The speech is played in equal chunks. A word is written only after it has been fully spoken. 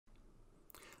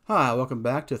Hi, welcome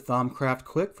back to Thaumcraft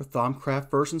Quick for Thaumcraft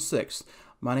version 6.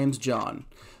 My name's John.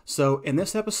 So in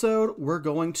this episode, we're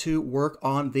going to work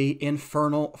on the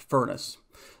Infernal Furnace.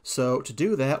 So to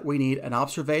do that, we need an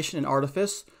observation and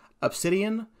artifice,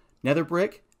 obsidian, nether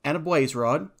brick, and a blaze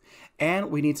rod. And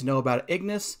we need to know about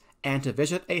Ignis and to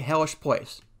visit a hellish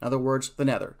place. In other words, the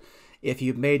nether. If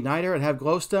you've made niter and have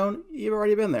glowstone, you've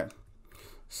already been there.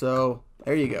 So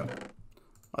there you go.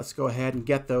 Let's go ahead and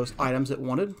get those items that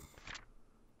wanted.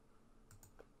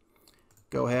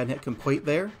 Go ahead and hit complete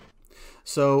there.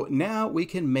 So now we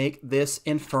can make this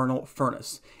Infernal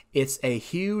Furnace. It's a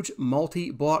huge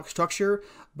multi-block structure,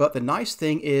 but the nice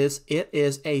thing is it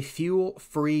is a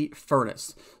fuel-free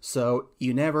furnace. So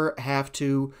you never have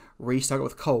to restock it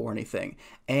with coal or anything.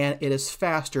 And it is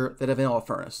faster than a vanilla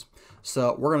furnace.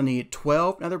 So we're going to need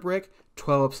 12 nether brick,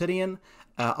 12 obsidian,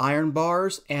 iron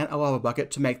bars, and a lava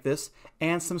bucket to make this,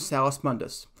 and some salus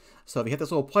mundus. So if you hit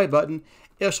this little play button,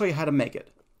 it'll show you how to make it.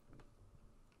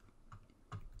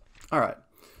 Alright,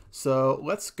 so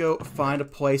let's go find a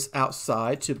place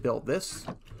outside to build this.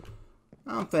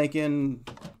 I'm thinking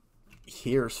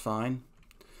here's fine.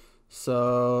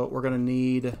 So we're going to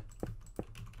need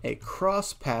a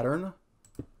cross pattern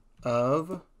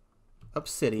of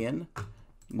obsidian.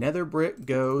 Nether brick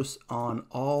goes on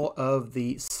all of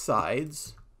the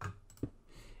sides.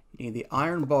 You need the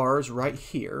iron bars right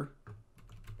here.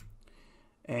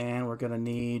 And we're going to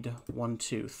need 1,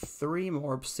 2, 3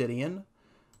 more obsidian.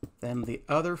 Then the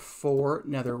other 4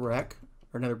 nether brick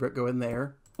go in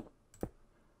there.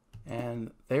 And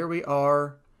there we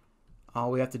are. All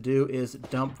we have to do is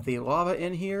dump the lava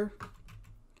in here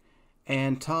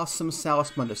and toss some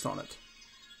salus mundus on it.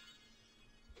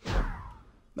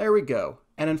 There we go.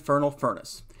 An Infernal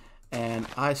Furnace. And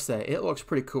I say, it looks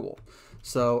pretty cool.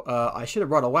 So I should have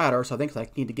brought a ladder, so I think I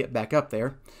need to get back up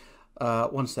there.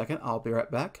 1 second, I'll be right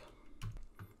back.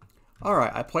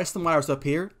 Alright, I placed some ladders up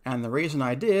here, and the reason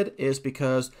I did is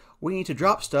because we need to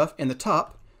drop stuff in the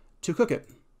top to cook it.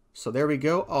 So there we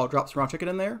go, I'll drop some raw chicken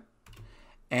in there,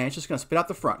 and it's just going to spit out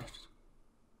the front.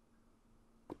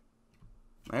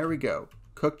 There we go,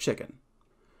 cooked chicken.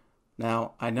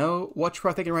 Now, I know what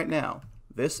you're thinking right now.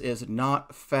 This is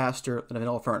not faster than a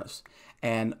vanilla furnace.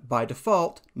 And by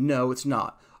default, no, it's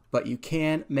not. But you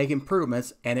can make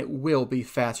improvements, and it will be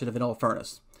faster than a vanilla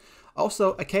furnace.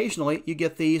 Also, occasionally, you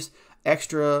get these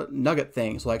extra nugget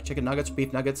things like chicken nuggets,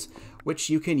 beef nuggets, which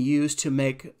you can use to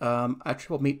make a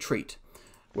triple meat treat,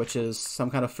 which is some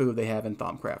kind of food they have in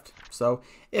Thaumcraft. So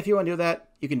if you want to do that,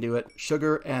 you can do it.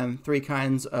 Sugar and 3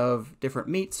 kinds of different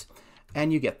meats,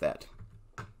 and you get that.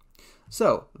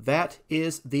 So that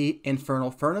is the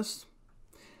Infernal Furnace.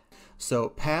 So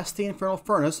past the Infernal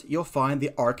Furnace, you'll find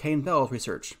the Arcane Bellows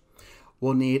research.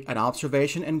 We'll need an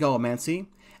observation and Gallomancy,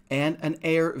 and an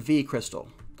air V crystal.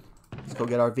 Let's go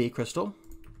get our V crystal.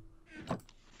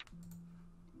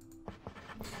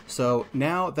 So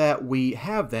now that we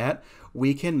have that,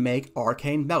 we can make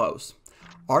Arcane Bellows.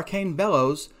 Arcane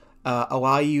Bellows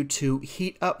allow you to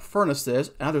heat up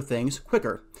furnaces and other things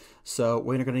quicker. So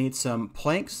we're going to need some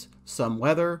planks, some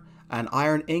leather, an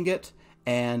iron ingot,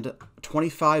 and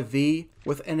 25 V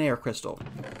with an air crystal.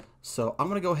 So I'm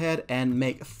going to go ahead and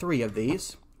make 3 of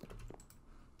these.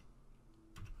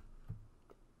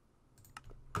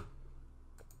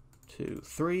 2,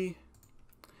 3,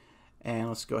 and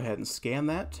let's go ahead and scan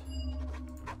that.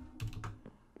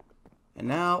 And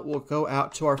now we'll go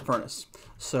out to our furnace.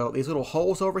 So these little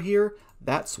holes over here,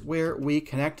 that's where we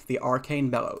connect the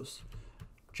Arcane Bellows.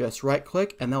 Just right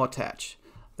click and they'll attach.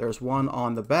 There's one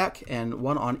on the back and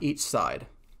one on each side.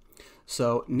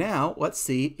 So now let's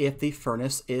see if the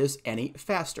furnace is any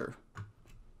faster.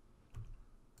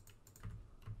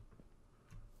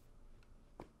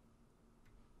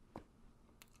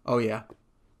 Oh yeah,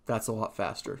 that's a lot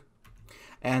faster.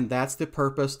 And that's the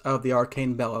purpose of the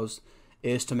Arcane Bellows,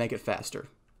 is to make it faster.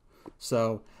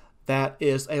 So that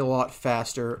is a lot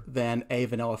faster than a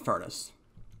vanilla furnace.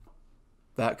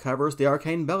 That covers the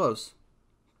Arcane Bellows.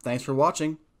 Thanks for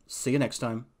watching. See you next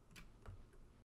time.